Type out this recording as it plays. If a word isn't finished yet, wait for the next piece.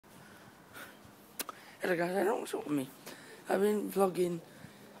Hello guys, I don't know what's up with me. I've been vlogging,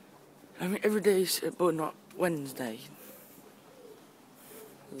 every day, but not Wednesday.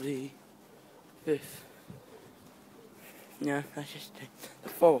 The 5th. Yeah, that's just the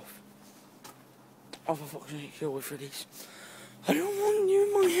 4th. Oh, for fuck's sake, go away for this. I don't want you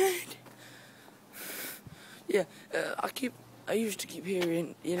in my head. Yeah, I used to keep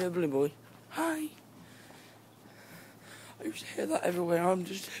hearing, Billy Boy, hi. I used to hear that everywhere, I'm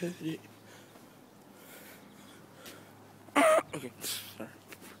just heard it. Okay, sorry.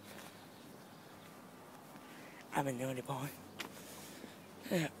 I'm a naughty boy.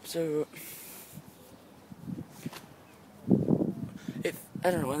 Yeah, so I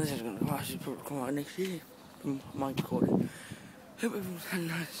don't know when this is going to come out. It's probably come out next year from my recording. Hope everyone's had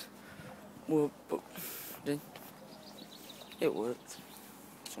nice. Well, but then it worked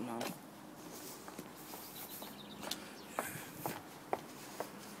somehow.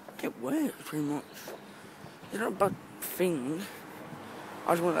 It worked pretty much. It's not a bad thing.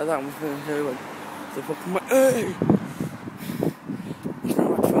 I just went like that on my phone and everyone the fucking way. Hey! It's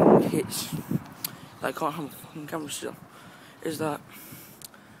not a bad thing. It's like I can't have my fucking camera still. Is that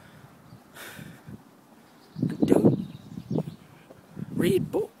I don't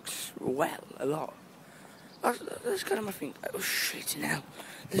read books well a lot. That's kind of my thing. Oh shit, now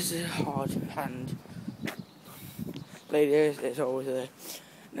this is a hard hand. Lady, it's always there.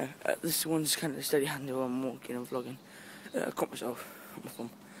 No, this one's kind of a steady hand while I'm walking and vlogging. I caught myself on my thumb.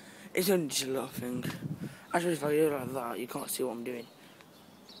 It's only just a little thing. Actually, if I do it like that, you can't see what I'm doing.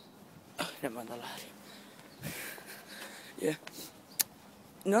 Oh, never mind that lad. Yeah.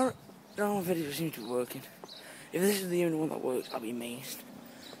 No videos seem to be working. If this is the only one that works, I'll be amazed.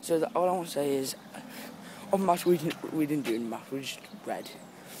 So all I want to say is, on maths we didn't do maths, we just read.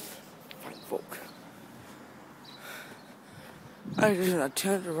 Thank fuck. I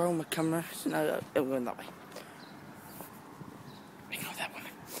turned around my camera, so now I'm going that way. Ignore that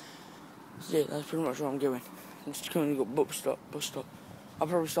woman. So yeah, that's pretty much where I'm going. I'm just currently got bus stop. I'll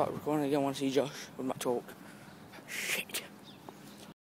probably start recording again once I see Josh with my talk. Shit.